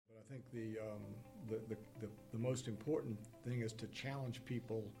think the most important thing is to challenge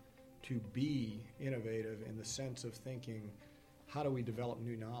people to be innovative in the sense of thinking, how do we develop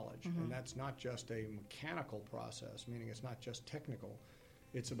new knowledge? Mm-hmm. And that's not just a mechanical process, meaning it's not just technical.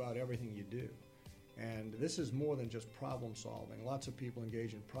 It's about everything you do. And this is more than just problem solving. Lots of people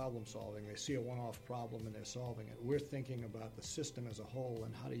engage in problem solving. They see a one-off problem and they're solving it. We're thinking about the system as a whole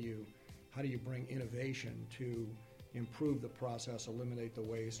and how do you bring innovation to improve the process, eliminate the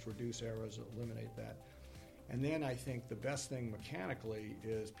waste, reduce errors, eliminate that. And then I think the best thing mechanically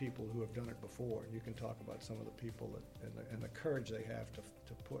is people who have done it before. You can talk about some of the people and the courage they have to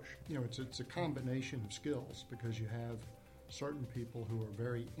push. You know, it's a combination of skills because you have certain people who are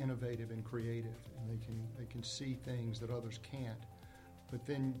very innovative and creative, and they can see things that others can't. But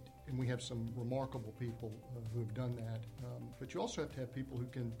then, and we have some remarkable people who have done that. But you also have to have people who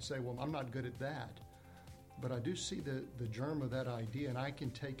can say, well, I'm not good at that, but I do see the germ of that idea, and I can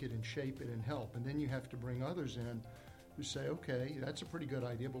take it and shape it and help. And then you have to bring others in who say, okay, that's a pretty good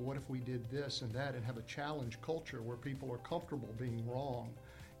idea, but what if we did this and that, and have a challenge culture where people are comfortable being wrong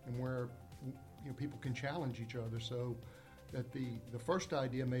and where people can challenge each other so that the first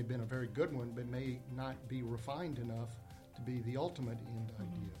idea may have been a very good one, but may not be refined enough to be the ultimate end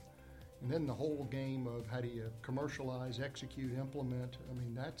idea. And then the whole game of how do you commercialize, execute, implement, I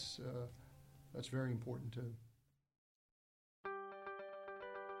mean, that's very important too.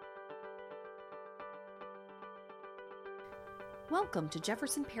 Welcome to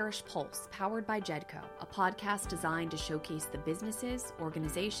Jefferson Parish Pulse, powered by JEDCO, a podcast designed to showcase the businesses,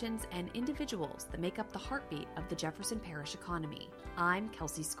 organizations, and individuals that make up the heartbeat of the Jefferson Parish economy. I'm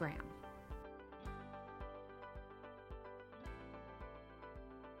Kelsey Scram.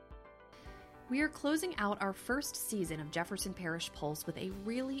 We are closing out our first season of Jefferson Parish Pulse with a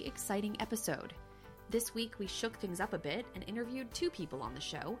really exciting episode. This week, we shook things up a bit and interviewed two people on the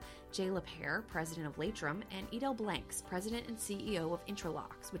show, Jay LaPere, president of Latrim, and Edel Blanks, president and CEO of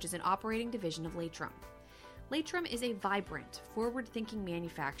Intralox, which is an operating division of Latrim. Latrim is a vibrant, forward-thinking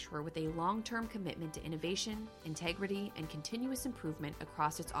manufacturer with a long-term commitment to innovation, integrity, and continuous improvement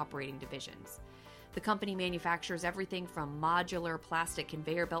across its operating divisions. The company manufactures everything from modular plastic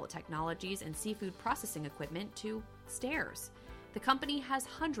conveyor belt technologies and seafood processing equipment to stairs. The company has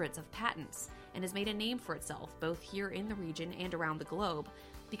hundreds of patents and has made a name for itself both here in the region and around the globe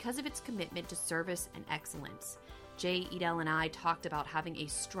because of its commitment to service and excellence. Jay, Edel, and I talked about having a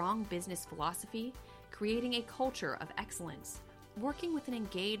strong business philosophy, creating a culture of excellence, working with an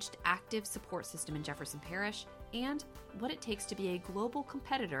engaged, active support system in Jefferson Parish, and what it takes to be a global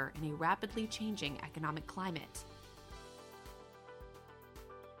competitor in a rapidly changing economic climate.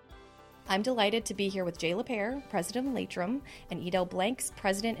 I'm delighted to be here with Jay LaPere, president of Latrim, and Edel Blanks,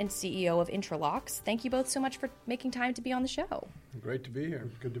 president and CEO of Intralox. Thank you both so much for making time to be on the show. Great to be here.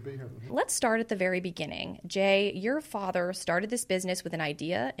 Good to be here. Let's start at the very beginning. Jay, your father started this business with an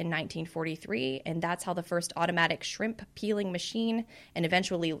idea in 1943, and that's how the first automatic shrimp peeling machine and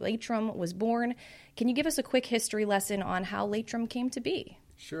eventually Latrim was born. Can you give us a quick history lesson on how Latrim came to be?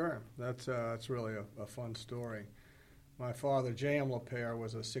 Sure. That's really a fun story. My father, J.M. LaPere,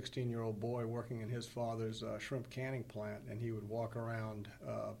 was a 16-year-old boy working in his father's shrimp canning plant, and he would walk around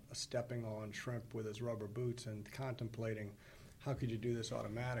stepping on shrimp with his rubber boots and contemplating, how could you do this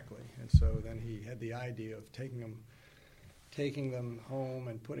automatically? And so then he had the idea of taking them home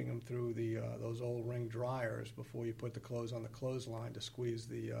and putting them through those old ring dryers before you put the clothes on the clothesline to squeeze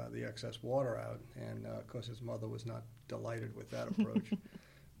the excess water out. And, of course, his mother was not delighted with that approach.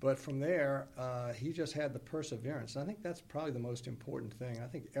 But from there, he just had the perseverance. I think that's probably the most important thing. I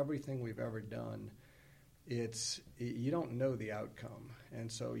think everything we've ever done, you don't know the outcome,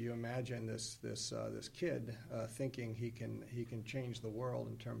 and so you imagine this kid thinking he can change the world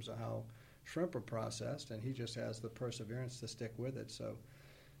in terms of how shrimp are processed, and he just has the perseverance to stick with it. So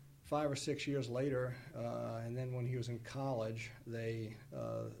 5 or 6 years later, and then when he was in college, they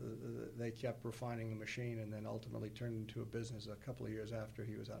kept refining the machine and then ultimately turned into a business a couple of years after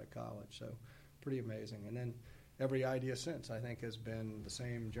he was out of college. So pretty amazing. And then every idea since, I think, has been the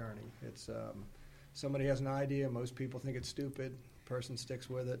same journey. It's somebody has an idea, most people think it's stupid, person sticks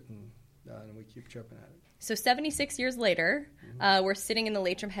with it, and we keep chipping at it. So 76 years later, we're sitting in the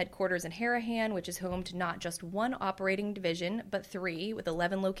Latrim headquarters in Harahan, which is home to not just one operating division, but 3, with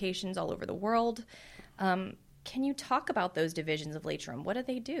 11 locations all over the world. Can you talk about those divisions of Latrim? What do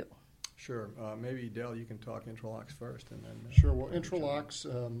they do? Sure. Maybe, Dell, you can talk Intralox first. And then. Sure. Well, Intralox,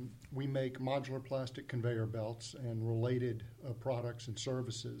 we make modular plastic conveyor belts and related products and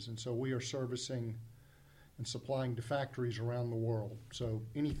services. And so we are servicing and supplying to factories around the world. So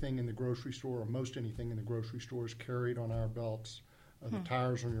anything in the grocery store, or most anything in the grocery store, is carried on our belts The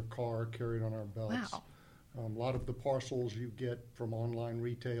tires on your car are carried on our belts. Wow. A lot of the parcels you get from online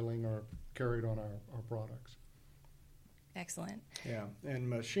retailing are carried on our products. Excellent. Yeah, and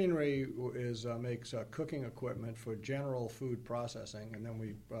machinery makes cooking equipment for general food processing, and then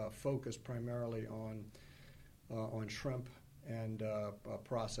we focus primarily on shrimp and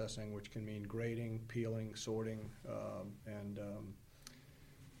processing, which can mean grading, peeling, sorting, and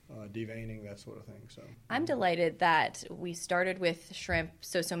deveining, that sort of thing. So I'm delighted that we started with shrimp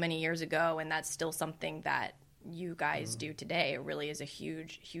so many years ago, and that's still something that you guys do today. It really is a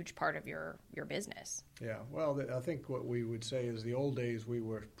huge part of your business. Yeah, well, I think what we would say is the old days we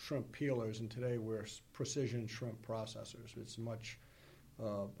were shrimp peelers, and today we're precision shrimp processors. It's much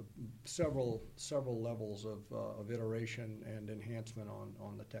several levels of iteration and enhancement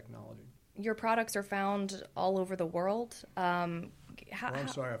on the technology. Your products are found all over the world. I'm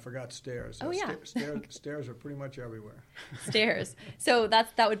sorry, I forgot stairs. Oh, yeah. Stairs are pretty much everywhere. Stairs. So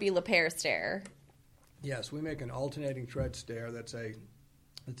that would be Lapeyre Stair. Yes, we make an alternating tread stair.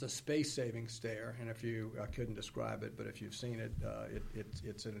 It's a space-saving stair, and I couldn't describe it, but if you've seen it,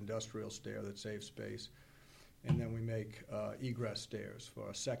 it's an industrial stair that saves space. And then we make egress stairs for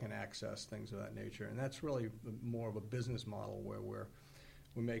a second access, things of that nature. And that's really more of a business model where we're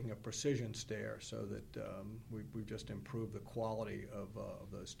making a precision stair so that we've just improved the quality of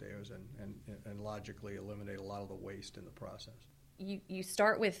those stairs and logically eliminate a lot of the waste in the process. You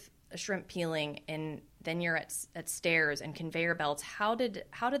start with shrimp peeling, and then you're at stairs and conveyor belts. How did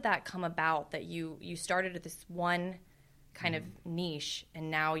that come about that you started at this one kind of niche, and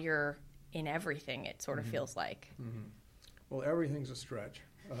now you're in everything, it sort of feels like? Mm-hmm. Well, everything's a stretch,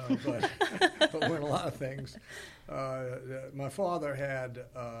 but we're in a lot of things. My father had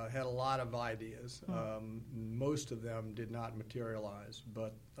a lot of ideas. Most of them did not materialize,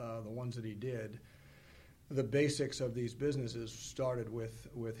 but the ones that he did, the basics of these businesses started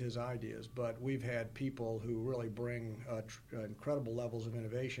with his ideas. But we've had people who really bring incredible levels of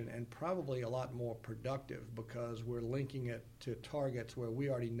innovation and probably a lot more productive because we're linking it to targets where we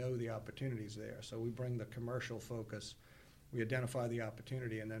already know the opportunities there. So we bring the commercial focus, we identify the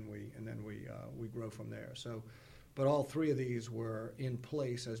opportunity, and then we grow from there. So, but all three of these were in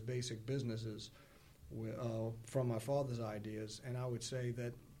place as basic businesses from my father's ideas, and I would say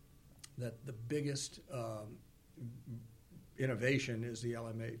that the biggest innovation is the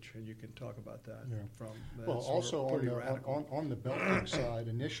LMH, and you can talk about that. Yeah. Also on the belting side,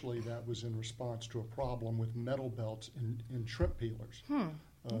 initially that was in response to a problem with metal belts in shrimp peelers.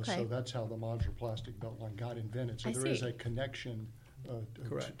 Okay. So that's how the modular plastic belt line got invented. So there is a connection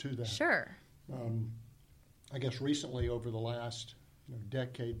to that. Sure. I guess recently over the last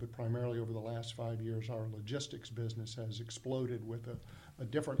decade, but primarily over the last 5 years, our logistics business has exploded with a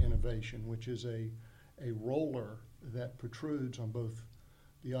different innovation, which is a roller that protrudes on both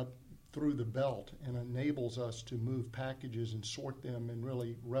the up through the belt and enables us to move packages and sort them in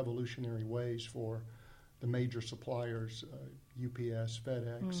really revolutionary ways for the major suppliers, UPS,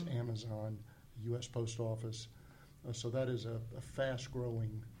 FedEx, Amazon, U.S. Post Office. So that is a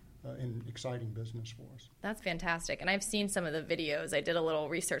fast-growing and exciting business for us. That's fantastic. And I've seen some of the videos. I did a little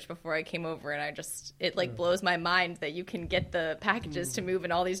research before I came over, and it blows my mind that you can get the packages to move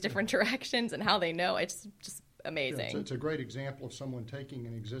in all these different directions and how they know. It's just amazing. Yeah, it's a great example of someone taking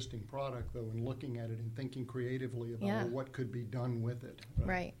an existing product, though, and looking at it and thinking creatively about what could be done with it.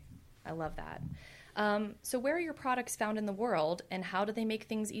 Right. I love that. So where are your products found in the world, and how do they make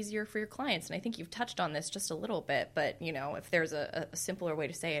things easier for your clients? And I think you've touched on this just a little bit, but if there's a simpler way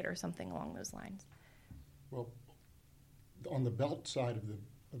to say it or something along those lines. Well, on the belt side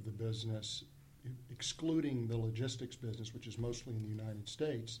of the business, excluding the logistics business, which is mostly in the United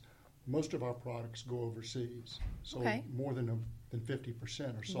States, most of our products go overseas. So more than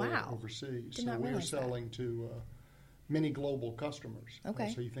 50% are sold overseas. Did not so we're realize selling to many global customers.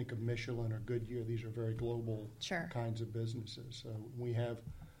 Okay. So you think of Michelin or Goodyear, these are very global kinds of businesses. We have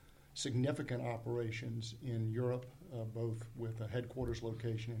significant operations in Europe, both with a headquarters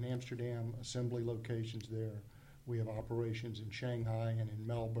location in Amsterdam, assembly locations there. We have operations in Shanghai and in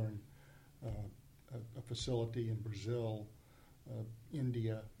Melbourne, a facility in Brazil,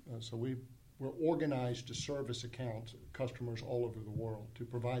 India. So we're organized to service customers all over the world, to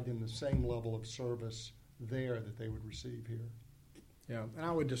provide them the same level of service there that they would receive here. Yeah, and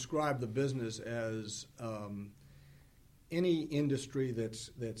I would describe the business as any industry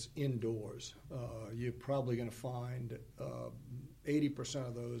that's indoors. You're probably going to find 80%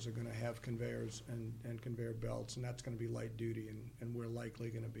 of those are going to have conveyors and conveyor belts, and that's going to be light duty, and we're likely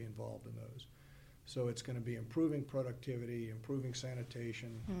going to be involved in those. So it's going to be improving productivity, improving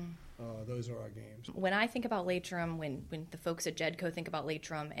sanitation. Those are our games. When I think about Latrim, when the folks at JEDCO think about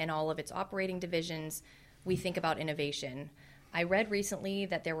Latrim and all of its operating divisions, we think about innovation. I read recently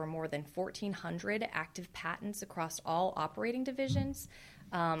that there were more than 1,400 active patents across all operating divisions.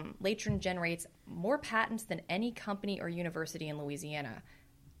 Latrim generates more patents than any company or university in Louisiana.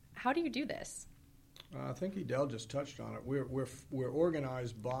 How do you do this? I think Edel just touched on it. We're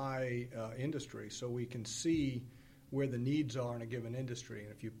organized by industry, so we can see where the needs are in a given industry.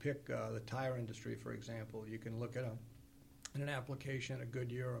 And if you pick the tire industry, for example, you can look at an application, a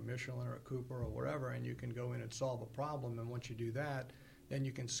Goodyear, a Michelin, or a Cooper, or whatever, and you can go in and solve a problem. And once you do that, then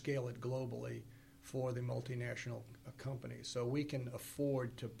you can scale it globally for the multinational companies. So we can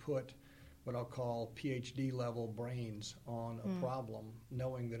afford to put what I'll call PhD-level brains on a problem,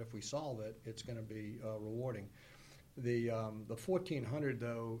 knowing that if we solve it, it's going to be rewarding. The 1,400,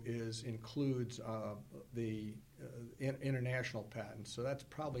 though, includes the international patents, so that's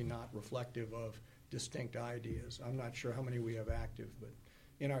probably not reflective of distinct ideas. I'm not sure how many we have active, but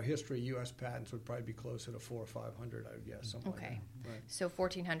in our history, U.S. patents would probably be closer to 400 or 500, I would guess, something like that. Right. So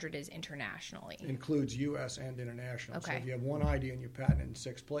 1,400 is internationally. Includes U.S. and international. Okay. So if you have one idea and you patent it in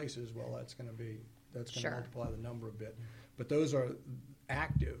 6 places, well, that's going to multiply the number a bit. But those are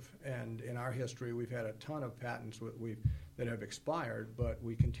active, and in our history, we've had a ton of patents that have expired, but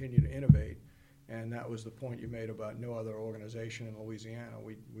we continue to innovate. And that was the point you made about no other organization in Louisiana.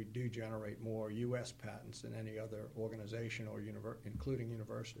 We do generate more U.S. patents than any other organization, or including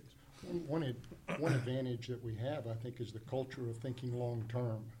universities. One advantage that we have, I think, is the culture of thinking long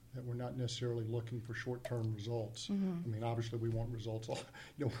term. That we're not necessarily looking for short term results. I mean, obviously, we want results,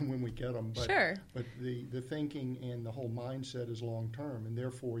 when we get them. But, sure. But the thinking and the whole mindset is long term, and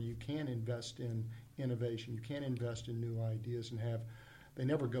therefore you can invest in innovation. You can invest in new ideas and have. They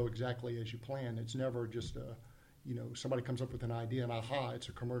never go exactly as you plan. It's never just somebody comes up with an idea and aha, it's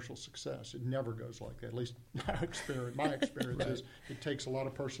a commercial success. It never goes like that. At least my experience right. is it takes a lot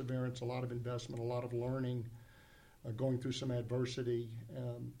of perseverance, a lot of investment, a lot of learning, going through some adversity.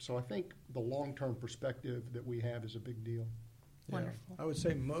 So I think the long-term perspective that we have is a big deal. Wonderful. I would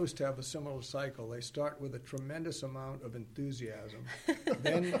say most have a similar cycle. They start with a tremendous amount of enthusiasm.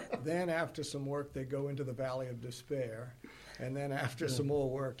 then after some work, they go into the valley of despair. And then after some more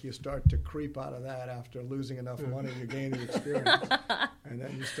work, you start to creep out of that after losing enough money to gain the experience. And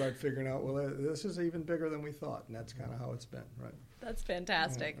then you start figuring out, well, this is even bigger than we thought. And that's kind of how it's been, right? That's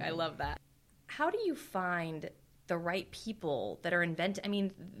fantastic. I love that. How do you find the right people that are inventing? I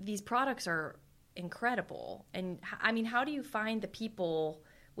mean, these products are incredible. And I mean, how do you find the people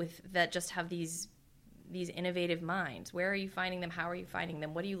that just have these innovative minds? Where are you finding them? How are you finding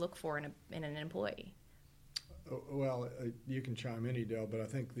them? What do you look for in an employee? Well, you can chime in, Edel, but I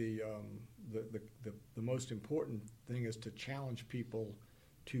think the most important thing is to challenge people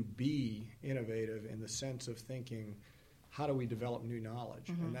to be innovative in the sense of thinking, how do we develop new knowledge?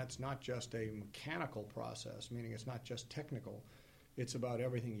 And that's not just a mechanical process, meaning it's not just technical. It's about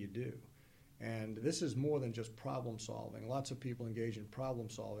everything you do. And this is more than just problem solving. Lots of people engage in problem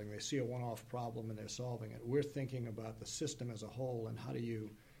solving. They see a one-off problem and they're solving it. We're thinking about the system as a whole, and how do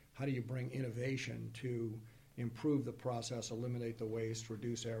you bring innovation to improve the process, eliminate the waste,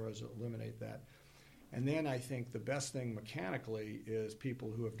 reduce errors, eliminate that. And then I think the best thing mechanically is people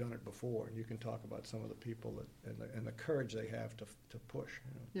who have done it before. And you can talk about some of the people and the courage they have to push.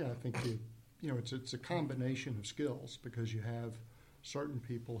 Yeah, I think it's a combination of skills, because you have certain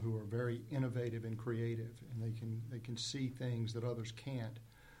people who are very innovative and creative, and they can see things that others can't.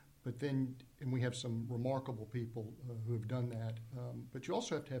 But then, and we have some remarkable people who have done that. But you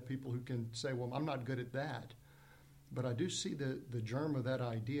also have to have people who can say, well, I'm not good at that, but I do see the germ of that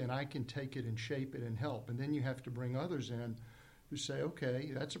idea, and I can take it and shape it and help. And then you have to bring others in who say,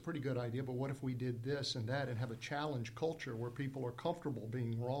 okay, that's a pretty good idea, but what if we did this and that, and have a challenge culture where people are comfortable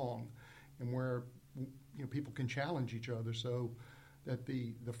being wrong, and where people can challenge each other, so that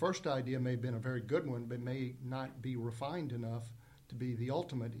the first idea may have been a very good one, but may not be refined enough to be the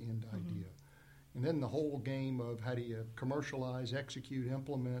ultimate end idea. And then the whole game of how do you commercialize, execute,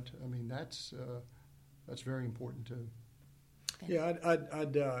 implement, I mean, that's very important too. Yeah,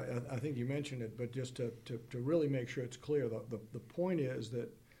 I think you mentioned it, but just to really make sure it's clear, the point is that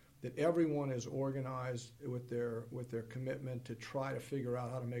everyone is organized with their commitment to try to figure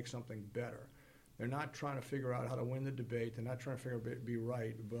out how to make something better. They're not trying to figure out how to win the debate. They're not trying to figure out be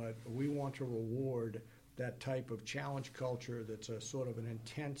right, but we want to reward that type of challenge culture that's a sort of an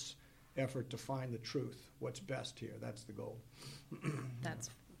intense effort to find the truth, what's best here. That's the goal. That's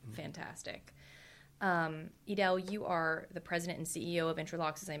fantastic. Edel, you are the president and CEO of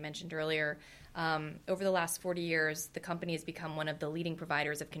Interlocks, as I mentioned earlier. Over the last 40 years, the company has become one of the leading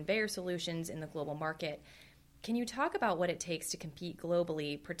providers of conveyor solutions in the global market. Can you talk about what it takes to compete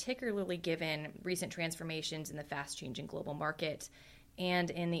globally, particularly given recent transformations in the fast-changing global market and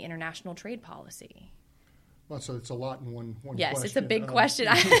in the international trade policy? Well, so it's a lot in one yes, question. It's a big question.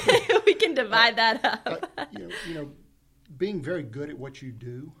 We can divide that up. Being very good at what you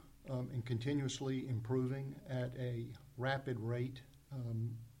do and continuously improving at a rapid rate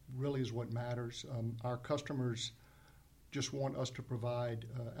really is what matters. Our customers just want us to provide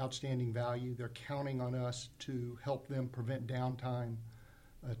outstanding value. They're counting on us to help them prevent downtime,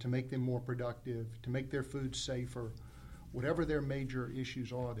 to make them more productive, to make their food safer. Whatever their major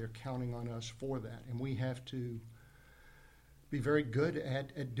issues are, they're counting on us for that. And we have to be very good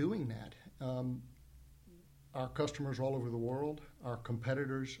at doing that. Our customers are all over the world. Our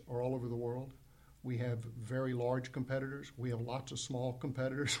competitors are all over the world. We have very large competitors. We have lots of small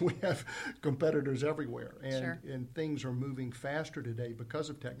competitors. We have competitors everywhere. And things are moving faster today because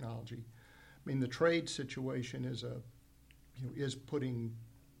of technology. I mean, the trade situation is putting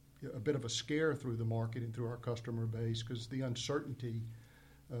a bit of a scare through the market and through our customer base because the uncertainty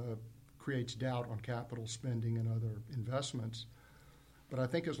creates doubt on capital spending and other investments. But I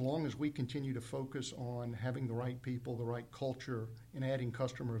think as long as we continue to focus on having the right people, the right culture, and adding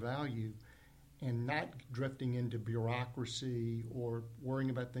customer value, and not drifting into bureaucracy or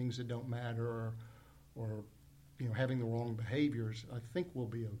worrying about things that don't matter or having the wrong behaviors, I think we'll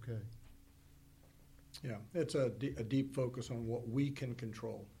be okay. Yeah, it's a deep focus on what we can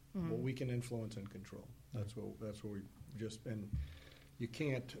control, what we can influence and control. That's what we just, and you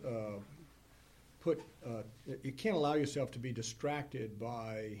can't you can't allow yourself to be distracted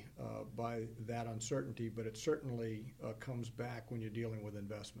by that uncertainty, but it certainly comes back when you're dealing with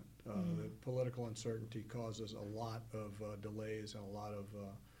investment. The political uncertainty causes a lot of delays and a lot of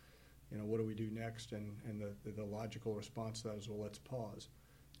what do we do next, and the logical response to that is, well, let's pause.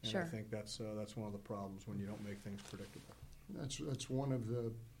 And I think that's one of the problems when you don't make things predictable. That's one of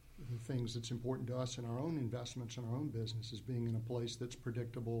the things that's important to us in our own investments in our own business, is being in a place that's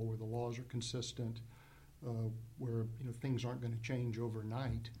predictable, where the laws are consistent, where things aren't going to change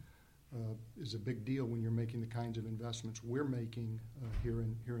overnight, is a big deal when you're making the kinds of investments we're making here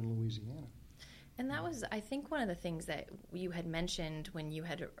in Louisiana. And that was, I think, one of the things that you had mentioned when you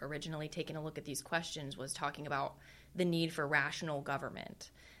had originally taken a look at these questions, was talking about the need for rational government.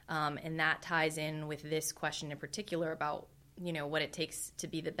 And that ties in with this question in particular about what it takes to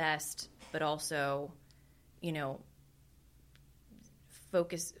be the best, but also,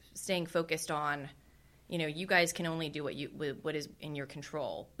 staying focused on, you guys can only do what is in your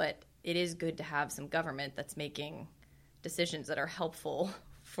control, but it is good to have some government that's making decisions that are helpful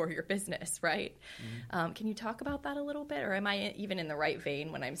for your business, right? Mm-hmm. Can you talk about that a little bit, or am I even in the right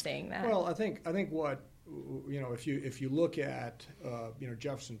vein when I'm saying that? Well, I think what if you look at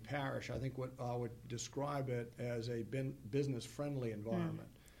Jefferson Parish, I think what I would describe it as a business-friendly environment,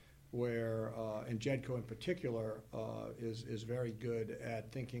 where and JEDCO in particular is very good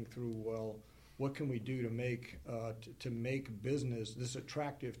at thinking through, well, what can we do to make business this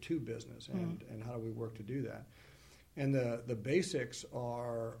attractive to business, and how do we work to do that? And the basics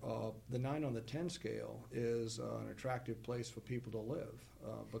are the 9 on the 10 scale is an attractive place for people to live,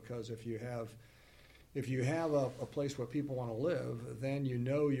 because if you have a place where people want to live, then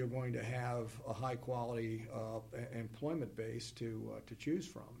you're going to have a high quality employment base to choose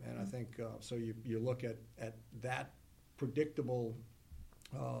from. And I think so you look at that predictable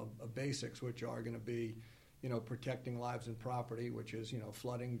basics, which are going to be protecting lives and property, which is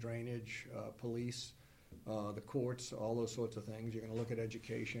flooding, drainage, police, the courts, all those sorts of things. You're going to look at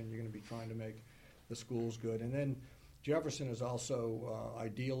education. You're going to be trying to make the schools good. And then Jefferson is also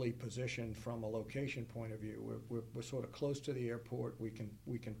ideally positioned from a location point of view. We're sort of close to the airport. We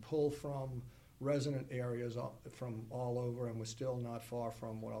can pull from resident areas from all over, and we're still not far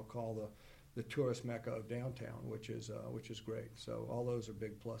from what I'll call the tourist mecca of downtown, which is great. So all those are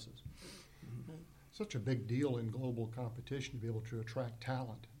big pluses. Mm-hmm. Such a big deal in global competition to be able to attract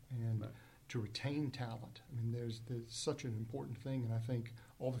talent and to retain talent. I mean, there's such an important thing, and I think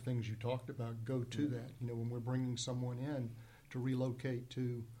all the things you talked about go to that. When we're bringing someone in to relocate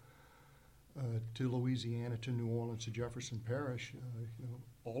to Louisiana, to New Orleans, to Jefferson Parish,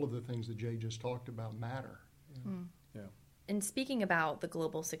 all of the things that Jay just talked about matter. Yeah. And speaking about the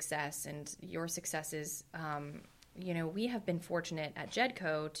global success and your successes, we have been fortunate at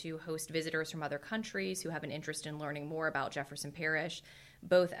JEDCO to host visitors from other countries who have an interest in learning more about Jefferson Parish.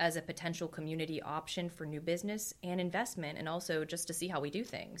 both as a potential community option for new business and investment, and also just to see how we do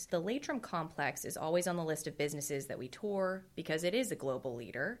things. The Latrim Complex is always on the list of businesses that we tour because it is a global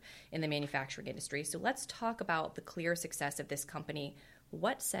leader in the manufacturing industry. So let's talk about the clear success of this company.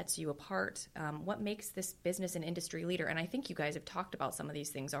 What sets you apart? What makes this business an industry leader? And I think you guys have talked about some of these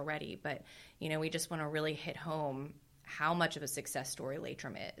things already, but we just want to really hit home how much of a success story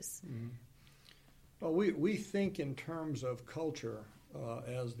Latrim is. Mm-hmm. Well, we think in terms of culture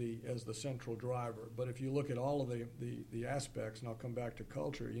as the central driver. But if you look at all of the aspects, and I'll come back to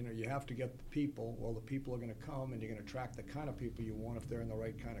culture, you have to get the people. Well, the people are going to come, and you're going to attract the kind of people you want if they're in the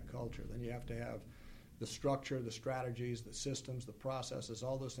right kind of culture. Then you have to have the structure, the strategies, the systems, the processes.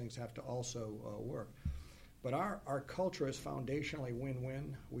 All those things have to also work. But our culture is foundationally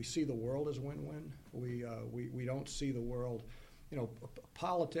win-win. We see the world as win-win. We don't see the world.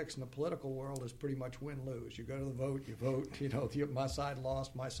 Politics in the political world is pretty much win-lose. You go to the vote, you vote. My side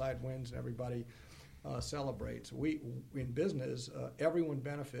lost, my side wins, and everybody celebrates. In business, everyone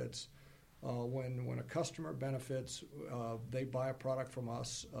benefits. When a customer benefits, they buy a product from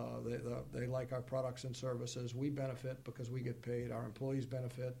us. They like our products and services. We benefit because we get paid. Our employees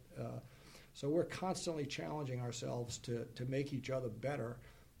benefit. So we're constantly challenging ourselves to make each other better,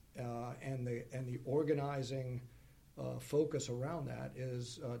 and the organizing focus around that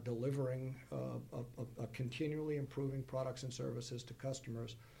is delivering a continually improving products and services to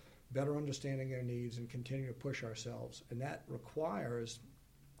customers, better understanding their needs, and continue to push ourselves. And that requires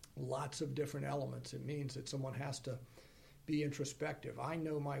lots of different elements. It means that someone has to be introspective. I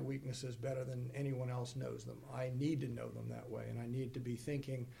know my weaknesses better than anyone else knows them. I need to know them that way, and I need to be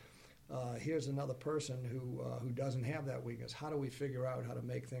thinking, here's another person who doesn't have that weakness. How do we figure out how to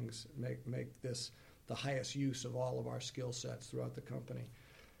make this the highest use of all of our skill sets throughout the company?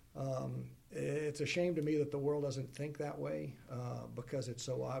 It's a shame to me that the world doesn't think that way because it's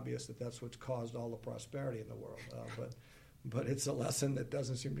so obvious that that's what's caused all the prosperity in the world. But it's a lesson that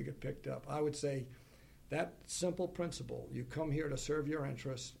doesn't seem to get picked up. I would say that simple principle, you come here to serve your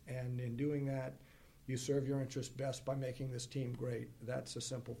interests, and in doing that, you serve your interests best by making this team great. That's a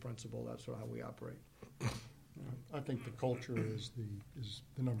simple principle. That's how we operate. I think the culture is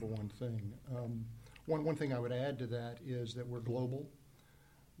the number one thing. One thing I would add to that is that we're global,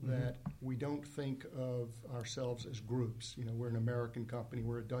 that we don't think of ourselves as groups. We're an American company,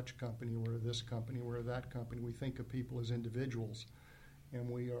 we're a Dutch company, we're this company, we're that company. We think of people as individuals, and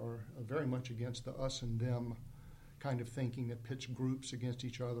we are very much against the us and them kind of thinking that pits groups against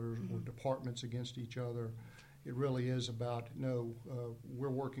each other or departments against each other. It really is about, we're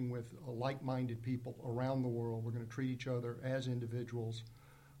working with like-minded people around the world. We're going to treat each other as individuals.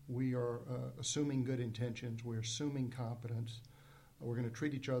 We are assuming good intentions. We're assuming competence. We're going to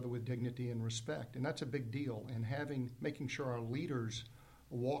treat each other with dignity and respect, and that's a big deal. And making sure our leaders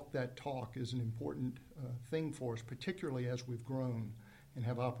walk that talk is an important thing for us, particularly as we've grown and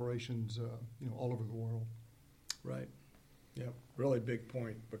have operations, all over the world. Right. Yeah. Really big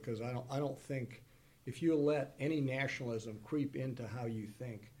point, because I don't think if you let any nationalism creep into how you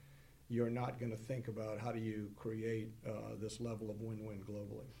think, you're not going to think about how do you create this level of win-win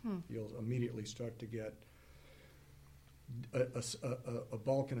globally. You'll immediately start to get a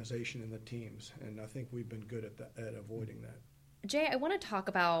balkanization in the teams, and I think we've been good at avoiding that. Jay, I want to talk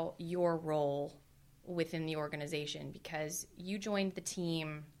about your role within the organization, because you joined the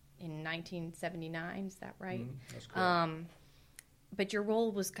team in 1979, is that right? That's correct. But your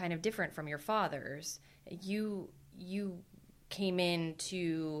role was kind of different from your father's. You came in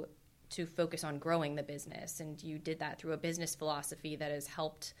to focus on growing the business, and you did that through a business philosophy that has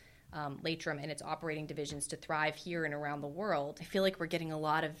helped Latrim and its operating divisions to thrive here and around the world. I feel like we're getting a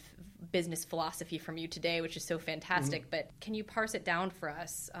lot of business philosophy from you today, which is so fantastic, but can you parse it down for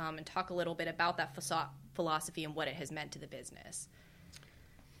us and talk a little bit about that philosophy and what it has meant to the business?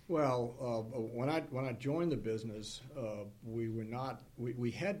 Well, when I joined the business,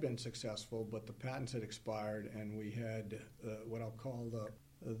 we had been successful, but the patents had expired, and we had what I'll call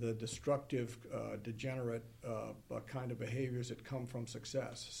the destructive, degenerate kind of behaviors that come from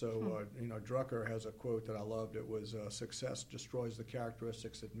success. So, Drucker has a quote that I loved. It was, success destroys the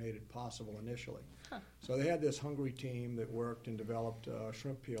characteristics that made it possible initially. So they had this hungry team that worked and developed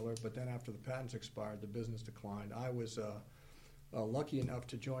shrimp peeler, but then after the patents expired, the business declined. I was lucky enough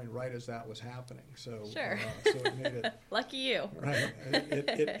to join right as that was happening. So, sure. So it made it lucky you. Right.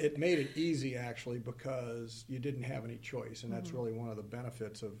 It made it easy, actually, because you didn't have any choice, and that's really one of the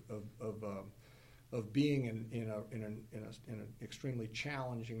benefits of being in an extremely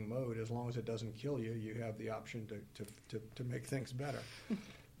challenging mode. As long as it doesn't kill you, you have the option to make things better.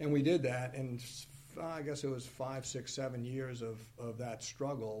 And we did that, and I guess it was 5, 6, 7 years of that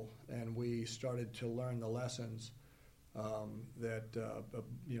struggle, and we started to learn the lessons that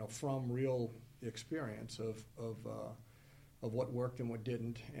from real experience of what worked and what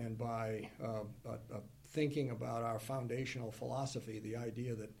didn't, and by thinking about our foundational philosophy, the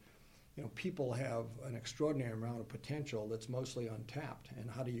idea that people have an extraordinary amount of potential that's mostly untapped, and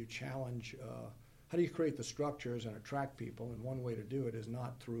how do you challenge, how do you create the structures and attract people? And one way to do it is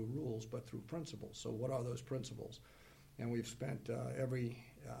not through rules, but through principles. So what are those principles? And we've spent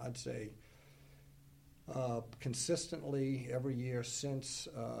I'd say, consistently every year since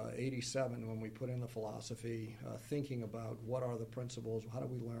 '87, when we put in the philosophy, thinking about what are the principles, how do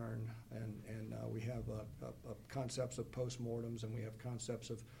we learn, and we have concepts of postmortems, and we have concepts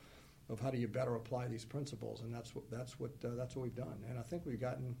of how do you better apply these principles, and that's what we've done. And I think we've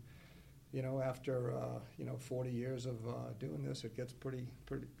gotten, after 40 years of doing this, it gets pretty.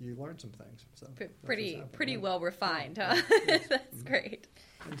 You learn some things. So pretty well refined, huh? That's great.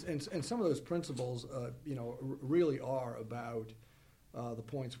 And some of those principles, really are about the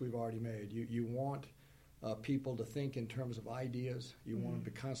points we've already made. You want people to think in terms of ideas. You want them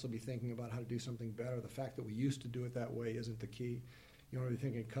to constantly be thinking about how to do something better. The fact that we used to do it that way isn't the key. You want to be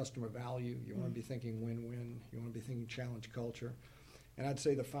thinking customer value. You want to be thinking win-win. You want to be thinking challenge culture. And I'd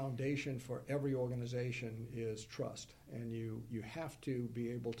say the foundation for every organization is trust. And you have to be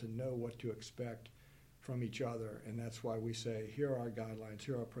able to know what to expect from each other. And that's why we say, here are our guidelines,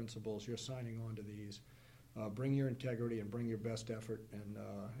 here are our principles, you're signing on to these. Bring your integrity and bring your best effort,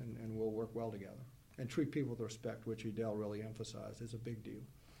 and we'll work well together. And treat people with respect, which Edel really emphasized, is a big deal.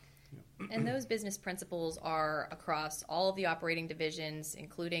 And those business principles are across all of the operating divisions,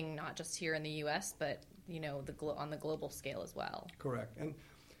 including not just here in the U.S., but on the global scale as well. Correct. And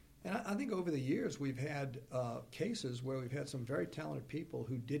I think over the years we've had cases where we've had some very talented people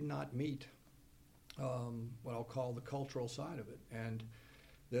who did not meet what I'll call the cultural side of it. And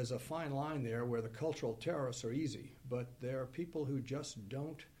there's a fine line there where the cultural terrorists are easy, but there are people who just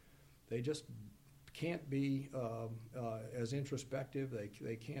can't be as introspective.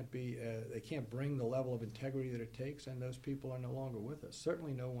 They can't bring the level of integrity that it takes, and those people are no longer with us.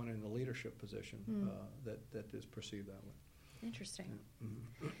 Certainly, no one in the leadership position that is perceived that way. Interesting.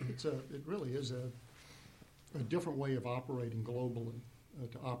 It really is a different way of operating globally.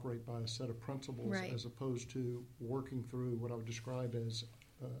 To operate by a set of principles, right, as opposed to working through what I would describe as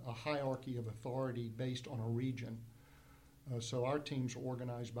a hierarchy of authority based on a region. So our teams are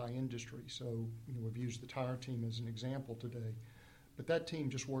organized by industry. So we've used the tire team as an example today, but that team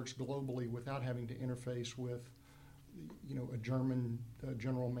just works globally without having to interface with a German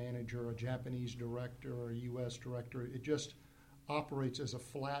general manager, a Japanese director, or a U.S. director. It just operates as a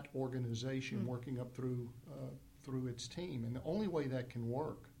flat organization working up through its team. And the only way that can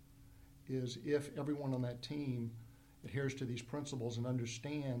work is if everyone on that team adheres to these principles and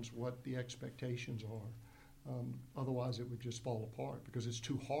understands what the expectations are. Otherwise, it would just fall apart because it's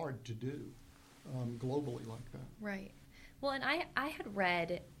too hard to do globally like that. Right. Well, and I had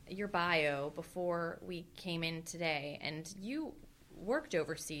read your bio before we came in today, and you worked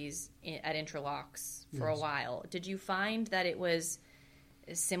overseas at Intralocks for a while. Did you find that it was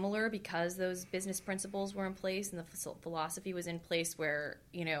similar because those business principles were in place and the philosophy was in place where,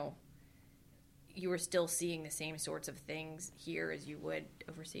 you were still seeing the same sorts of things here as you would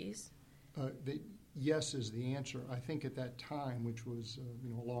overseas? Yes is the answer. I think at that time, which was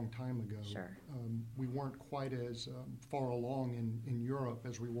a long time ago, sure, we weren't quite as far along in Europe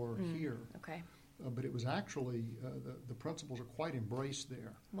as we were here. Okay. But it was actually, the principles are quite embraced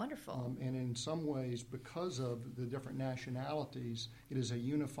there. Wonderful. And in some ways, because of the different nationalities, it is a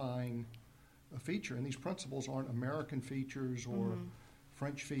unifying feature. And these principles aren't American features or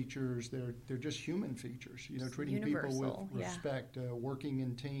French features. They're just human features. Treating universal, people with respect, working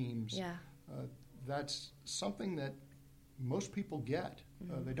in teams. Yeah. That's something that most people get.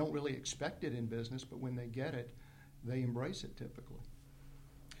 They don't really expect it in business, but when they get it, they embrace it typically.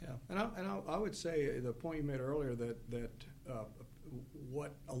 Yeah, and I would say the point you made earlier that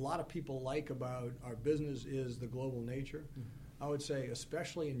what a lot of people like about our business is the global nature. I would say,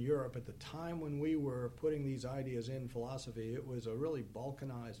 especially in Europe, at the time when we were putting these ideas in philosophy, it was a really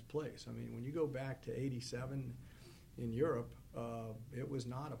balkanized place. I mean, when you go back to '87 in Europe, it was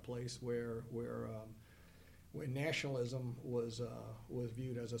not a place where nationalism was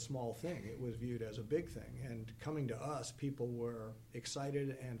viewed as a small thing. It was viewed as a big thing. And coming to us, people were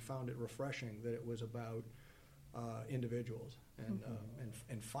excited and found it refreshing that it was about individuals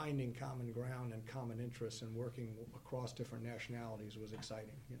and finding common ground and common interests and working across different nationalities was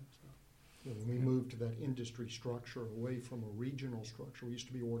exciting. So. When we moved to that industry structure away from a regional structure, we used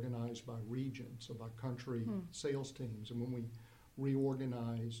to be organized by region, so by country sales teams. And when we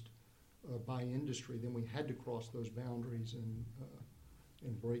reorganized by industry, then we had to cross those boundaries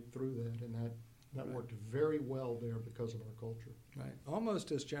and break through that. And that worked very well there because of our culture. Right.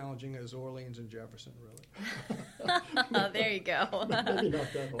 Almost as challenging as Orleans and Jefferson, really. There you go. Maybe not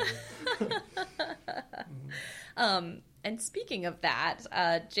that hard. And speaking of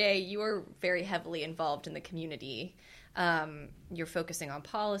that, Jay, you are very heavily involved in the community. You're focusing on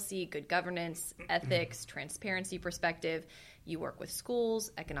policy, good governance, ethics, transparency perspective. You work with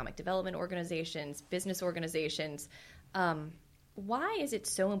schools, economic development organizations, business organizations. Why is it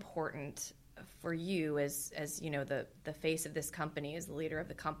so important for you as you know, the face of this company, as the leader of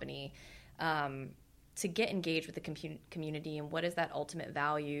the company, to get engaged with the community, and what is that ultimate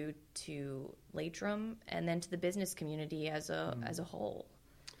value to Latrim and then to the business community as a whole?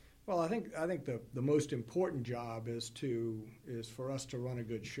 Well, I think the most important job is for us to run a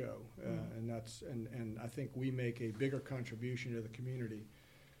good show, and I think we make a bigger contribution to the community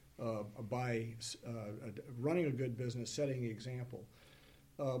by running a good business, setting the example.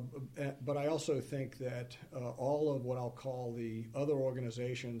 But I also think that all of what I'll call the other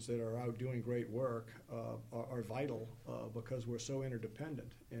organizations that are out doing great work are vital because we're so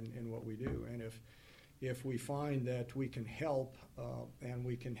interdependent in what we do. And if we find that we can help and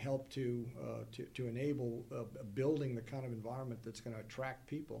we can help to enable building the kind of environment that's going to attract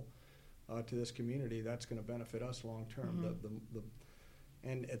people to this community, that's going to benefit us long term.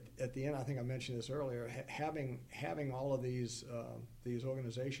 And at the end, I think I mentioned this earlier, having all of these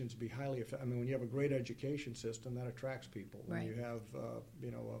organizations be highly effective. I mean, when you have a great education system, that attracts people. When you have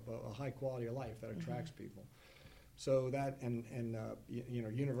a high quality of life, that attracts people. So that and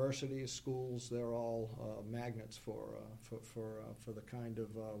universities, schools, they're all magnets for the kind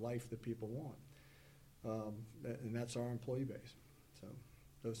of life that people want, and that's our employee base. So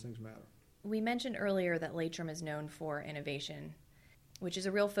those things matter. We mentioned earlier that Latrim is known for innovation, which is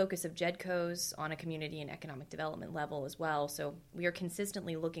a real focus of JEDCO's on a community and economic development level as well. So we are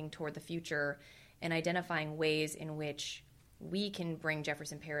consistently looking toward the future and identifying ways in which we can bring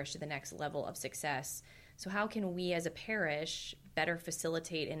Jefferson Parish to the next level of success. So how can we as a parish better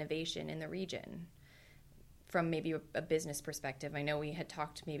facilitate innovation in the region from maybe a business perspective? I know we had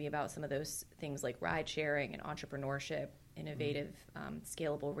talked maybe about some of those things like ride sharing and entrepreneurship, innovative,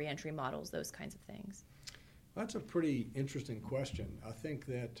 scalable reentry models, those kinds of things. That's a pretty interesting question. I think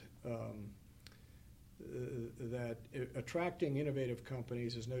that attracting innovative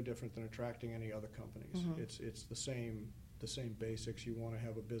companies is no different than attracting any other companies. It's the same basics. You want to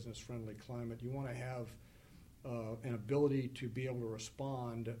have a business-friendly climate. You want to have an ability to be able to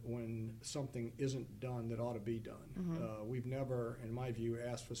respond when something isn't done that ought to be done. We've never, in my view,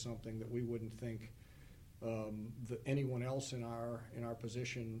 asked for something that we wouldn't think that anyone else in our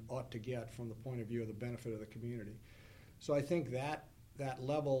position ought to get from the point of view of the benefit of the community. So I think that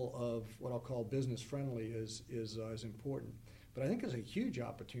level of what I'll call business friendly is important. But I think there's a huge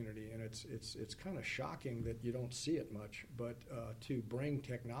opportunity, and it's kind of shocking that you don't see it much, but to bring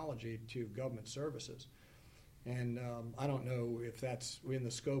technology to government services. And I don't know if that's in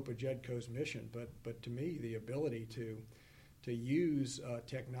the scope of JEDCO's mission, but to me, the ability to use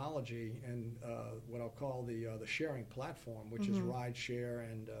technology and what I'll call the sharing platform, which is ride share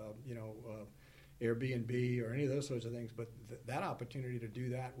and Airbnb or any of those sorts of things. But that opportunity to do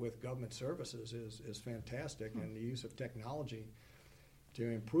that with government services is fantastic, and the use of technology to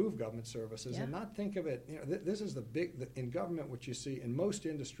improve government services and not think of it. This is in government. What you see in most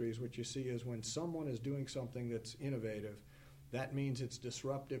industries, what you see is when someone is doing something that's innovative, that means it's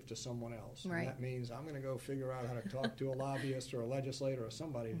disruptive to someone else. Right. And that means I'm going to go figure out how to talk to a lobbyist or a legislator or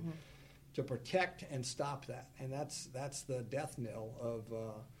somebody to protect and stop that. And that's the death knell of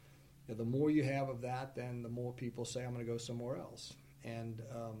the more you have of that, then the more people say I'm going to go somewhere else. And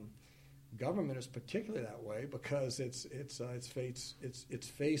government is particularly that way because it's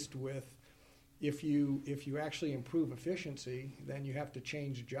faced with if you actually improve efficiency, then you have to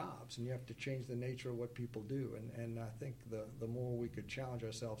change jobs and you have to change the nature of what people do. And I think the more we could challenge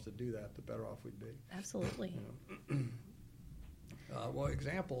ourselves to do that, the better off we'd be. Absolutely. Well,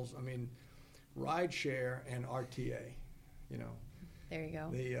 examples. I mean, ride share and RTA. There you go.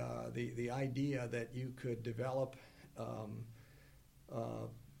 The idea that you could develop,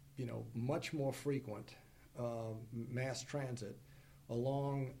 much more frequent mass transit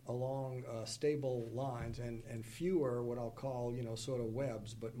along stable lines and fewer what I'll call sort of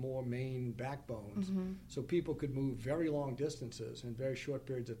webs, but more main backbones, so people could move very long distances in very short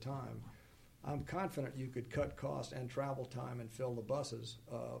periods of time I'm confident you could cut cost and travel time and fill the buses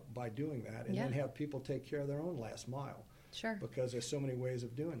by doing that, and then have people take care of their own last mile. Sure. Because there's so many ways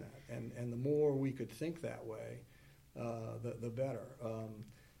of doing that, and the more we could think that way, the better.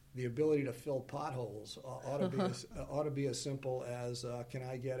 The ability to fill potholes ought to be as simple as can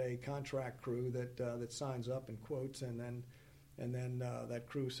I get a contract crew that signs up and quotes, and then that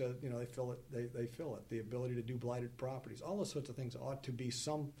crew says, they fill it. They fill it. The ability to do blighted properties, all those sorts of things ought to be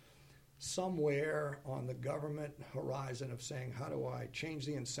somewhere on the government horizon of saying, how do I change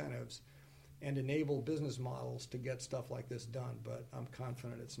the incentives and enable business models to get stuff like this done? But I'm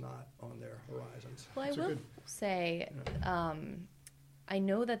confident it's not on their horizons. Well, I will say, I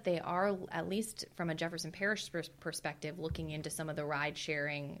know that they are, at least from a Jefferson Parish perspective, looking into some of the ride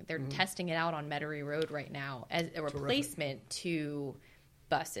sharing. They're testing it out on Metairie Road right now as a replacement to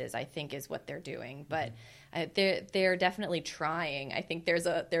buses, I think, is what they're doing. But they're definitely trying. I think there's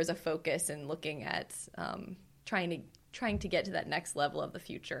a focus in looking at trying to get to that next level of the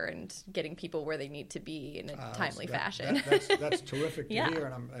future and getting people where they need to be in a timely fashion. That's terrific to hear,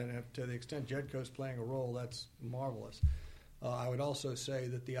 and to the extent Jedco's playing a role, that's marvelous. I would also say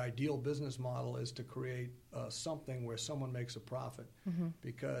that the ideal business model is to create something where someone makes a profit,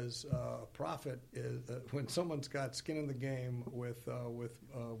 because profit is when someone's got skin in the game with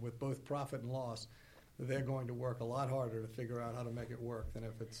both profit and loss. They're going to work a lot harder to figure out how to make it work than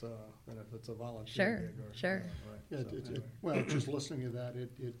if it's a volunteer gig. Sure. Well, just listening to that,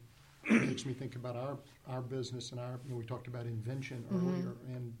 it makes me think about our business and we talked about invention earlier,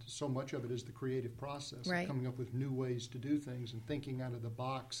 and so much of it is the creative process, of coming up with new ways to do things and thinking out of the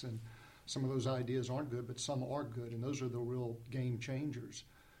box. And some of those ideas aren't good, but some are good, and those are the real game changers.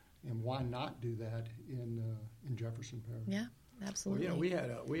 And why not do that in Jefferson Parish? Yeah, absolutely. Well,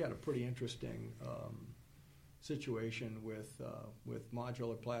 we had a pretty interesting situation with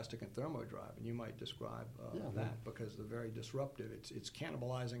modular plastic and thermodrive, and you might describe that, because they're very disruptive. It's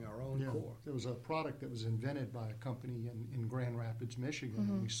cannibalizing our own core. There was a product that was invented by a company in Grand Rapids, Michigan,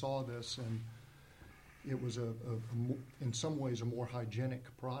 and we saw this, and it was in some ways a more hygienic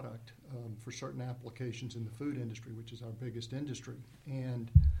product for certain applications in the food industry, which is our biggest industry.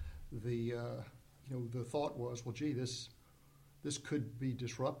 And the thought was, well, gee, this could be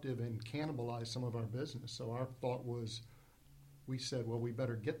disruptive and cannibalize some of our business. So our thought was, we said, well, we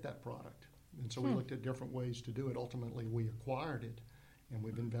better get that product. And so we looked at different ways to do it. Ultimately, we acquired it, and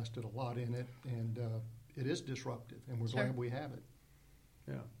we've invested a lot in it, and it is disruptive, and we're glad we have it.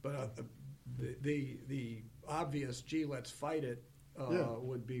 Yeah, but the obvious, gee, let's fight it,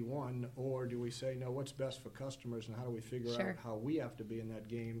 would be one, or do we say, no, what's best for customers, and how do we figure out how we have to be in that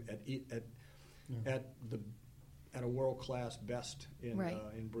game at a world-class best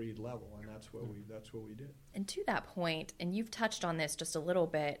in breed level, and that's what we did. And to that point, and you've touched on this just a little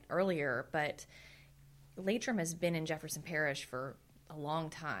bit earlier, but Latrim has been in Jefferson Parish for a long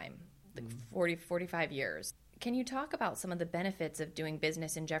time, like 45 years. Can you talk about some of the benefits of doing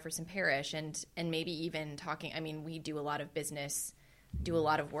business in Jefferson Parish, and maybe even talking, I mean, we do a lot of business, do a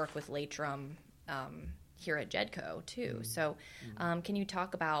lot of work with Latrim here at Jedco too. So can you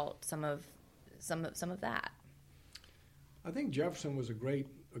talk about some of that? I think Jefferson was a great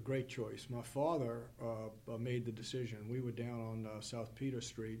choice. My father made the decision. We were down on South Peter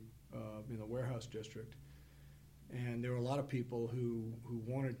Street in the warehouse district, and there were a lot of people who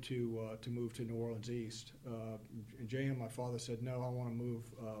wanted to move to New Orleans East. J.M., my father, said, no, I want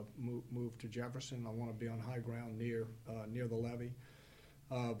to move to Jefferson. I want to be on high ground near the levee.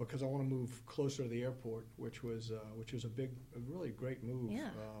 Because I want to move closer to the airport, which was a really great move. Yeah.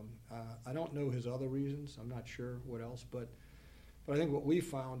 I don't know his other reasons. I'm not sure what else, but I think what we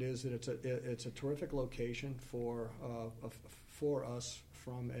found is that it's a terrific location for us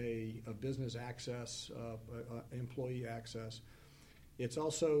from a business access, employee access. It's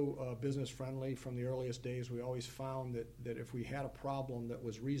also business friendly. From the earliest days, we always found that if we had a problem that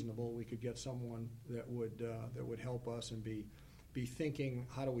was reasonable, we could get someone that would help us and be thinking,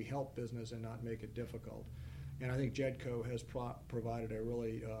 how do we help business and not make it difficult? And I think Jedco has provided a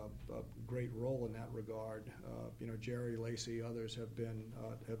really great role in that regard. Jerry, Lacey, others have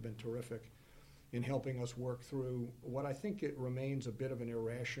been terrific in helping us work through what I think it remains a bit of an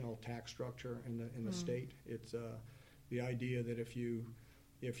irrational tax structure in the state. It's the idea that if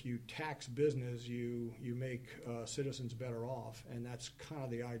you tax business, you make citizens better off, and that's kind of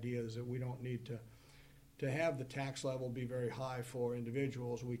the idea, is that we don't need to have the tax level be very high for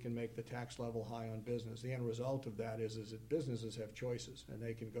individuals. We can make the tax level high on business. The end result of that is that businesses have choices, and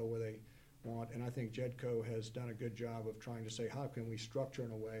they can go where they want. And I think Jedco has done a good job of trying to say, how can we structure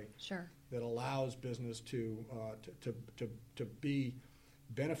in a way that allows business to be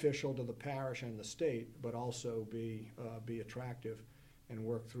beneficial to the parish and the state, but also be attractive and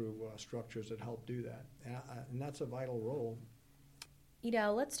work through structures that help do that. And that's a vital role.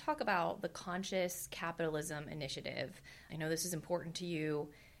 Edel, let's talk about the Conscious Capitalism Initiative. I know this is important to you.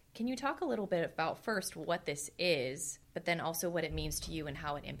 Can you talk a little bit about first what this is, but then also what it means to you and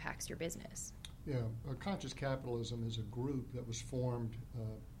how it impacts your business? Yeah, Conscious Capitalism is a group that was formed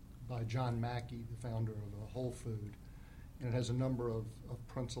by John Mackey, the founder of Whole Food, and it has a number of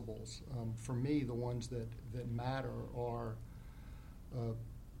principles. For me, the ones that matter are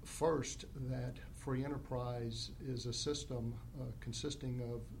first, that free enterprise is a system consisting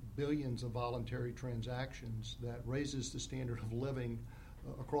of billions of voluntary transactions that raises the standard of living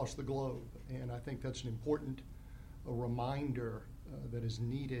across the globe. And I think that's an important reminder that is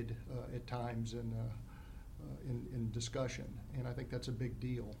needed at times in discussion. And I think that's a big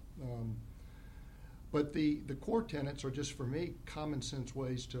deal. But the core tenets are just, for me, common sense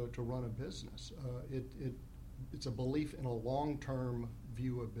ways to run a business. It's a belief in a long-term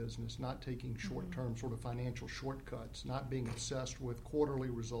view of business, not taking short-term sort of financial shortcuts, not being obsessed with quarterly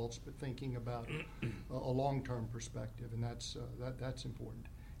results, but thinking about a long-term perspective, and that's important.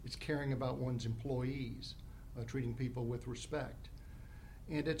 It's caring about one's employees, treating people with respect.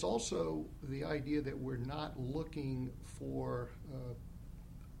 And it's also the idea that we're not looking for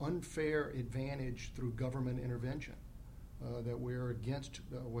unfair advantage through government intervention, that we're against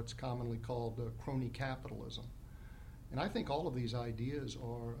what's commonly called crony capitalism. And I think all of these ideas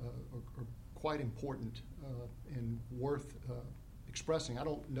are quite important and worth expressing. I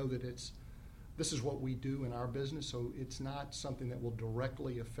don't know that this is what we do in our business, so it's not something that will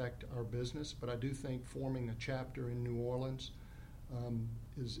directly affect our business, but I do think forming a chapter in New Orleans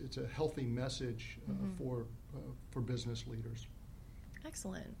it's a healthy message for business leaders.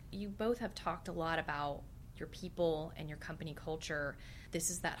 Excellent. You both have talked a lot about your people and your company culture. This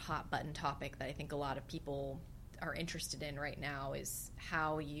is that hot button topic that I think a lot of people are interested in right now, is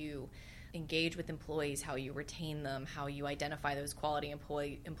how you engage with employees, how you retain them, how you identify those quality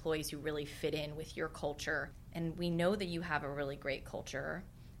employees who really fit in with your culture. And we know that you have a really great culture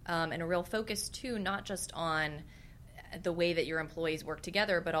and a real focus, too, not just on the way that your employees work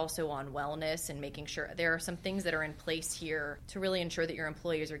together, but also on wellness and making sure there are some things that are in place here to really ensure that your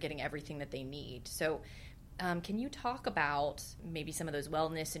employees are getting everything that they need. So can you talk about maybe some of those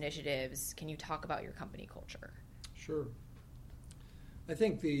wellness initiatives? Can you talk about your company culture? Sure. I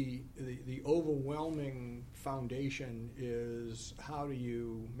think the overwhelming foundation is, how do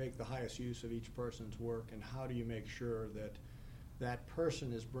you make the highest use of each person's work, and how do you make sure that that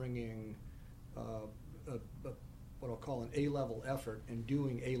person is bringing what I'll call an A-level effort and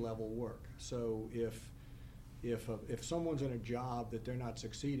doing A-level work. So if someone's in a job that they're not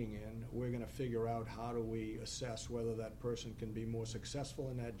succeeding in, we're going to figure out how do we assess whether that person can be more successful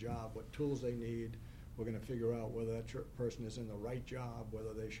in that job, what tools they need. We're going to figure out whether that person is in the right job,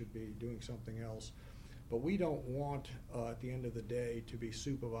 whether they should be doing something else. But we don't want, at the end of the day, to be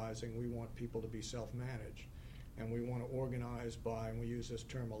supervising. We want people to be self-managed. And we want to organize by, and we use this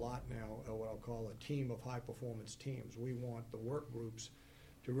term a lot now, what I'll call a team of high-performance teams. We want the work groups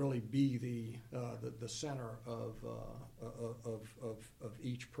to really be the center of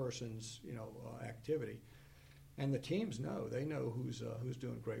each person's activity. And the teams know. They know who's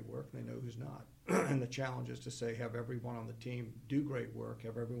doing great work, and they know who's not. And the challenge is to say, have everyone on the team do great work,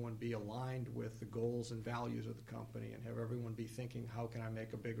 have everyone be aligned with the goals and values of the company, and have everyone be thinking, how can I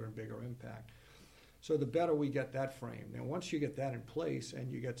make a bigger and bigger impact? So the better we get that frame. Now, once you get that in place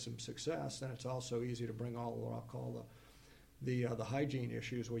and you get some success, then it's also easy to bring all what I'll call the hygiene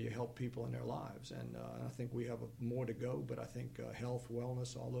issues, where you help people in their lives. And I think we have more to go, but I think health,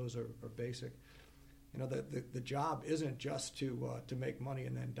 wellness, all those are basic. The job isn't just to make money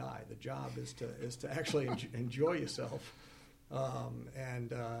and then die. The job is to actually enjoy yourself.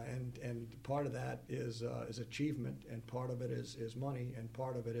 And part of that is achievement, and part of it is money, and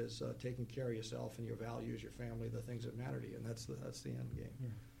part of it is taking care of yourself and your values, your family, the things that matter to you, and that's the end game. Yeah.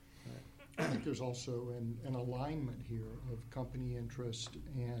 Right. I think there's also an alignment here of company interest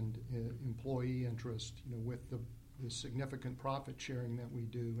and employee interest, with the significant profit sharing that we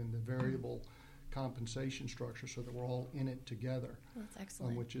do and the variable compensation structure, so that we're all in it together. That's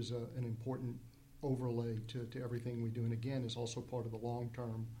excellent. Which is an important overlay to everything we do, and again is also part of the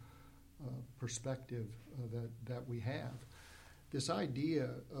long-term perspective that we have. This idea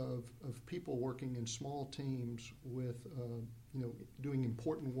of people working in small teams with doing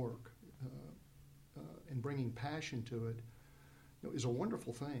important work and bringing passion to it is a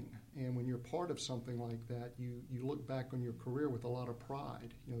wonderful thing. And when you're part of something like that, you look back on your career with a lot of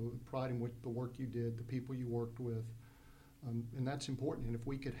pride. Pride in what the work you did, the people you worked with, And that's important. And if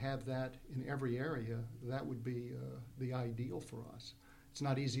we could have that in every area, that would be the ideal for us. It's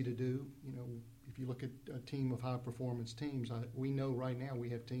not easy to do. You know, if you look at a team of high-performance teams, we know right now we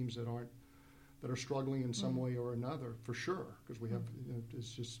have teams that are struggling in some way or another, for sure, because we have, you know,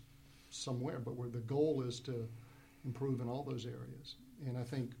 it's just somewhere. But where the goal is to improve in all those areas. And I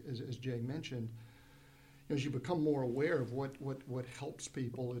think, as Jay mentioned, as you become more aware of what helps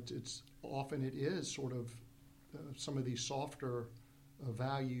people, it's often it is sort of some of these softer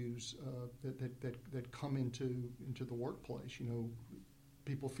values that come into the workplace. You know,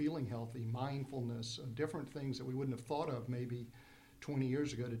 people feeling healthy, mindfulness, different things that we wouldn't have thought of maybe 20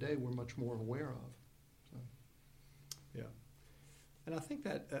 years ago. Today, we're much more aware of. So. Yeah, and I think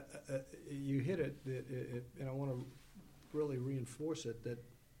that you hit it, and I want to really reinforce it, that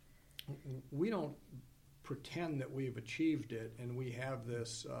we don't pretend that we've achieved it and we have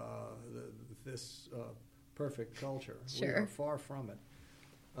this perfect culture. Sure. We are far from it.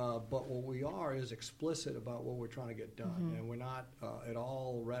 But what we are is explicit about what we're trying to get done, and we're not at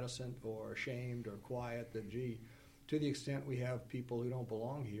all reticent or ashamed or quiet that, gee, to the extent we have people who don't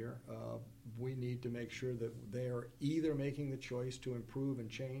belong here, we need to make sure that they're either making the choice to improve and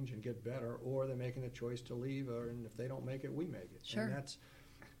change and get better, or they're making the choice to leave, and if they don't make it, we make it. Sure. And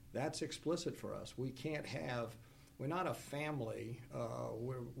that's explicit for us. We're not a family.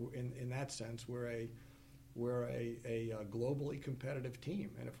 We're in that sense, we're a globally competitive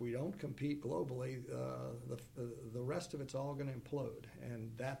team, and if we don't compete globally, the rest of it's all going to implode,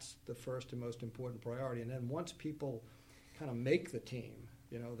 and that's the first and most important priority. And then once people kind of make the team,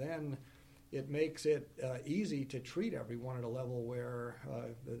 you know, then it makes it easy to treat everyone at a level where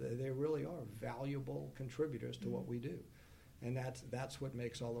they really are valuable contributors to what we do, and that's what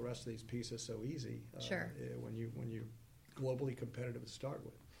makes all the rest of these pieces so easy. Sure. When you're globally competitive to start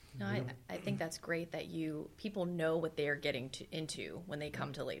with. No, I think that's great that people know what they are getting into when they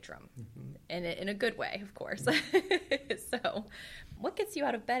come to Latrim, and in a good way, of course. So, what gets you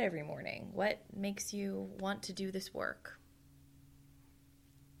out of bed every morning? What makes you want to do this work?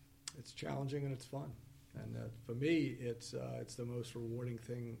 It's challenging and it's fun, and for me, it's the most rewarding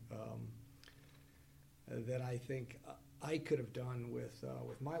thing that I think I could have done with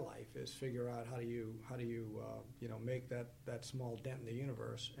my life, is figure out how do you make that small dent in the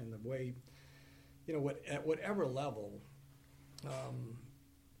universe, and the way, you know, at whatever level,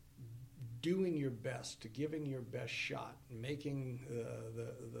 doing your best, giving your best shot, making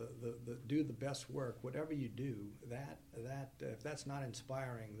do the best work, whatever you do, that if that's not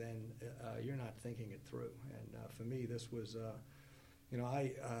inspiring, then you're not thinking it through. And for me, this was,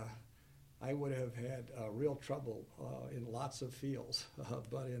 I would have had real trouble in lots of fields,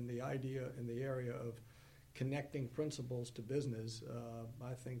 but in the area of connecting principles to business,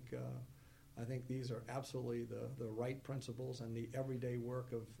 I think these are absolutely the right principles, and the everyday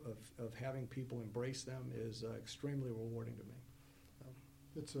work of having people embrace them is extremely rewarding to me.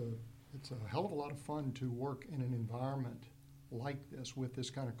 So. It's a hell of a lot of fun to work in an environment like this with this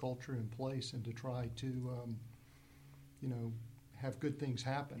kind of culture in place, and to try to have good things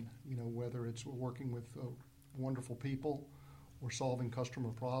happen, you know, whether it's working with wonderful people or solving customer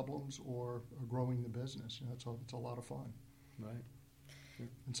problems or growing the business. You know, it's a lot of fun. Right.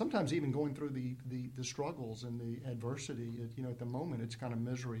 And sometimes even going through the struggles and the adversity, at the moment it's kind of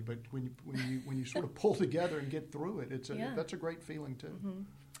misery, but when you sort of pull together and get through it, that's a great feeling too. Mm-hmm.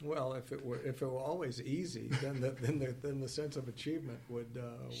 Well, if it were always easy, then the sense of achievement would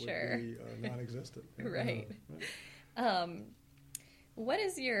Sure. be non-existent. Right. What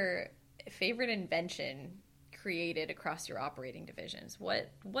is your favorite invention created across your operating divisions?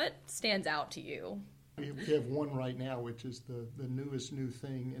 What stands out to you? We have one right now, which is the newest new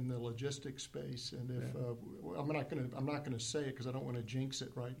thing in the logistics space. And if I'm not going to say it because I don't want to jinx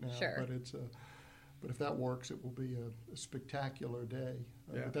it right now. Sure. But if that works, it will be a spectacular day.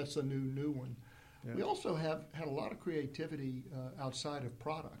 Yeah. But that's a new one. Yeah. We also have had a lot of creativity outside of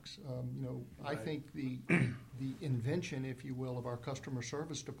products. Right. I think the invention, if you will, of our customer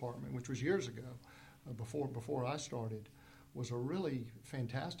service department, which was years ago, before I started, was a really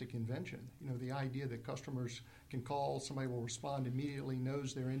fantastic invention. You know, the idea that customers can call, somebody will respond immediately,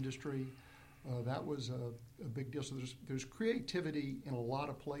 knows their industry. That was a big deal. So there's creativity in a lot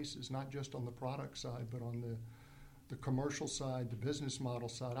of places, not just on the product side, but on the commercial side, the business model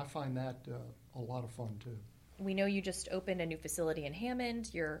side. I find that a lot of fun too. We know you just opened a new facility in Hammond.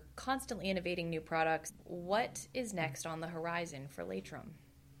 You're constantly innovating new products. What is next on the horizon for Latrim?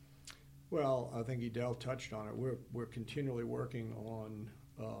 Well, I think Edel touched on it. We're continually working on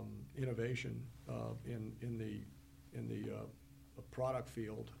innovation in the product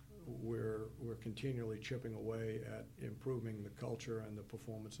field. we're continually chipping away at improving the culture and the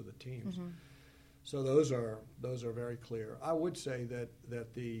performance of the teams. Mm-hmm. So those are very clear. I would say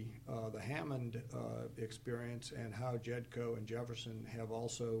that the Hammond experience and how Jedco and Jefferson have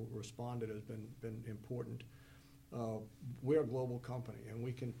also responded has been important. We're a global company, and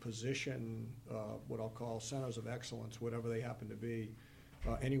we can position what I'll call centers of excellence, whatever they happen to be,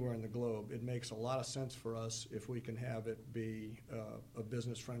 anywhere in the globe. It makes a lot of sense for us if we can have it be a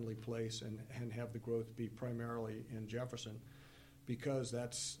business-friendly place and have the growth be primarily in Jefferson, because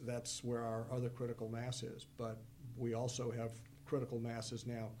that's where our other critical mass is. But we also have critical masses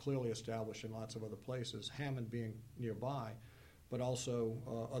now clearly established in lots of other places, Hammond being nearby, but also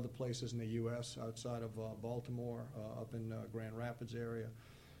other places in the U.S. outside of Baltimore, up in Grand Rapids area,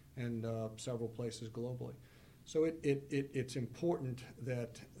 and several places globally. So it's important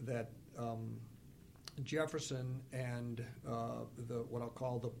that Jefferson and what I'll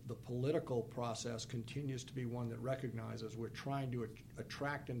call the political process continues to be one that recognizes we're trying to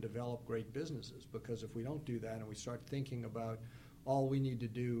attract and develop great businesses, because if we don't do that and we start thinking about all we need to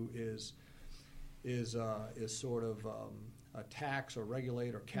do is sort of tax or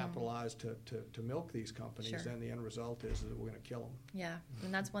regulate or capitalize to milk these companies, Sure. then the end result is that we're going to kill them. Yeah,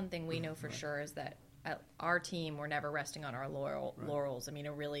 and that's one thing we know for sure is that at our team, we're never resting on our laurels. I mean,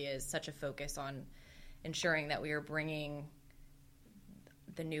 it really is such a focus on ensuring that we are bringing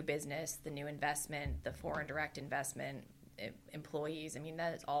the new business, the new investment, the foreign direct investment, employees. I mean,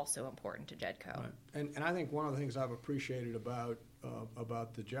 that is also important to Jedco. Right. And I think one of the things I've appreciated about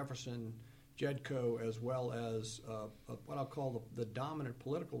the Jefferson Jedco, as well as what I'll call the dominant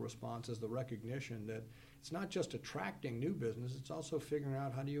political response, is the recognition that it's not just attracting new business, it's also figuring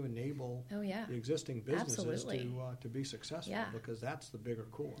out how do you enable the existing businesses to be successful, because that's the bigger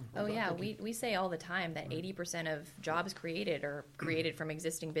core. Oh, yeah. We say all the time that 80% of jobs created are created from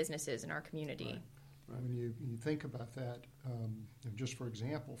existing businesses in our community. Right. When you think about that, just for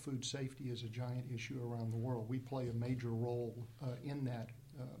example, food safety is a giant issue around the world. We play a major role in that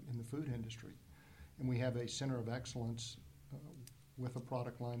in the food industry. And we have a center of excellence with a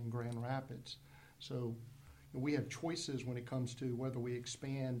product line in Grand Rapids. So we have choices when it comes to whether we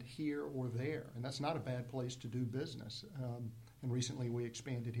expand here or there. And that's not a bad place to do business. And recently we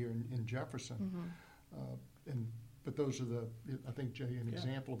expanded here in Jefferson. Mm-hmm. But those are I think, Jay, an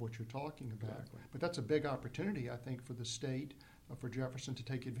example of what you're talking about. Exactly. But that's a big opportunity, I think, for the state, for Jefferson to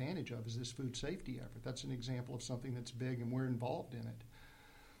take advantage of, is this food safety effort. That's an example of something that's big, and we're involved in it.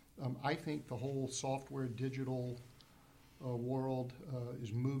 I think the whole software digital world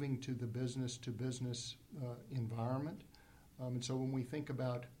is moving to the business-to-business environment. And so when we think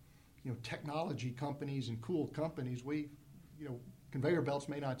about, technology companies and cool companies, conveyor belts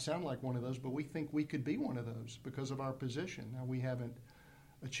may not sound like one of those, but we think we could be one of those because of our position. Now, we haven't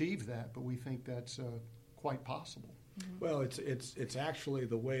achieved that, but we think that's quite possible. Mm-hmm. Well, it's actually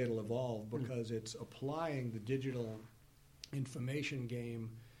the way it'll evolve, because it's applying the digital information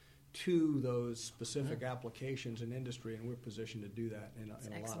game to those specific applications in industry, and we're positioned to do that in a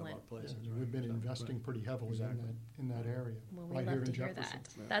lot of our places. Yeah, we've been investing pretty heavily in that area. Well, we right love here to in hear Jefferson.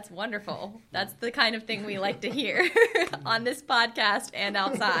 that. That's wonderful. That's the kind of thing we like to hear on this podcast and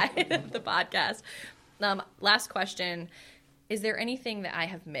outside of the podcast. Last question. Is there anything that I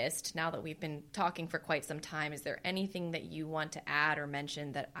have missed now that we've been talking for quite some time? Is there anything that you want to add or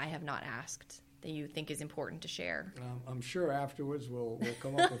mention that I have not asked that you think is important to share? I'm sure afterwards we'll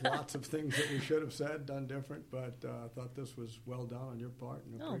come up with lots of things that we should have said, done different, but I thought this was well done on your part,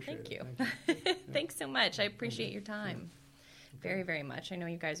 and appreciate it. Thank you. Thanks so much. I appreciate your time very, very much. I know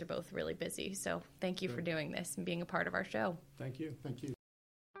you guys are both really busy, so thank you for doing this and being a part of our show. Thank you. Thank you.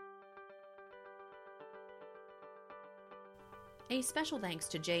 A special thanks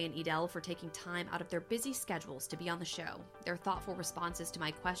to Jay and Edel for taking time out of their busy schedules to be on the show. Their thoughtful responses to my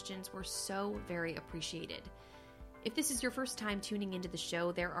questions were so very appreciated. If this is your first time tuning into the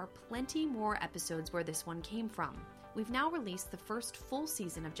show, there are plenty more episodes where this one came from. We've now released the first full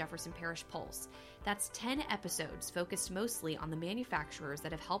season of Jefferson Parish Pulse. That's 10 episodes focused mostly on the manufacturers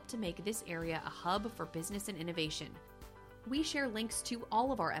that have helped to make this area a hub for business and innovation. We share links to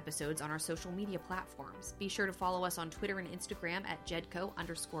all of our episodes on our social media platforms. Be sure to follow us on Twitter and Instagram at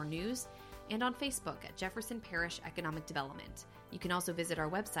Jedco_news and on Facebook at Jefferson Parish Economic Development. You can also visit our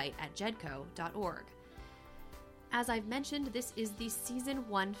website at jedco.org. As I've mentioned, this is the Season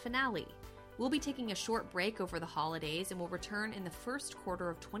 1 finale. We'll be taking a short break over the holidays and will return in the first quarter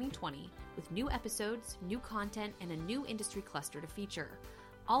of 2020 with new episodes, new content, and a new industry cluster to feature.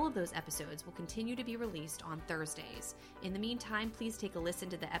 All of those episodes will continue to be released on Thursdays. In the meantime, please take a listen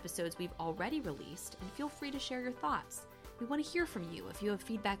to the episodes we've already released and feel free to share your thoughts. We want to hear from you. If you have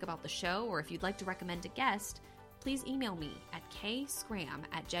feedback about the show or if you'd like to recommend a guest, please email me at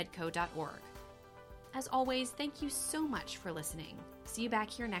kscram@jedco.org. As always, thank you so much for listening. See you back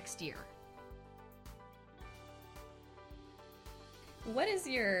here next year. What is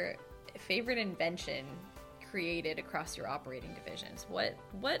your favorite invention created across your operating divisions? What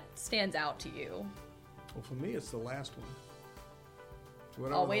stands out to you? Well, for me, it's the last one.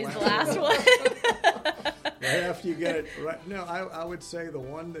 Whatever Always the last one. Right after you get it right. No, I would say the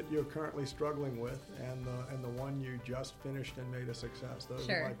one that you're currently struggling with, and the one you just finished and made a success. Those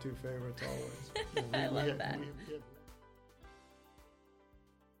Sure. are my two favorites always. I love that. We have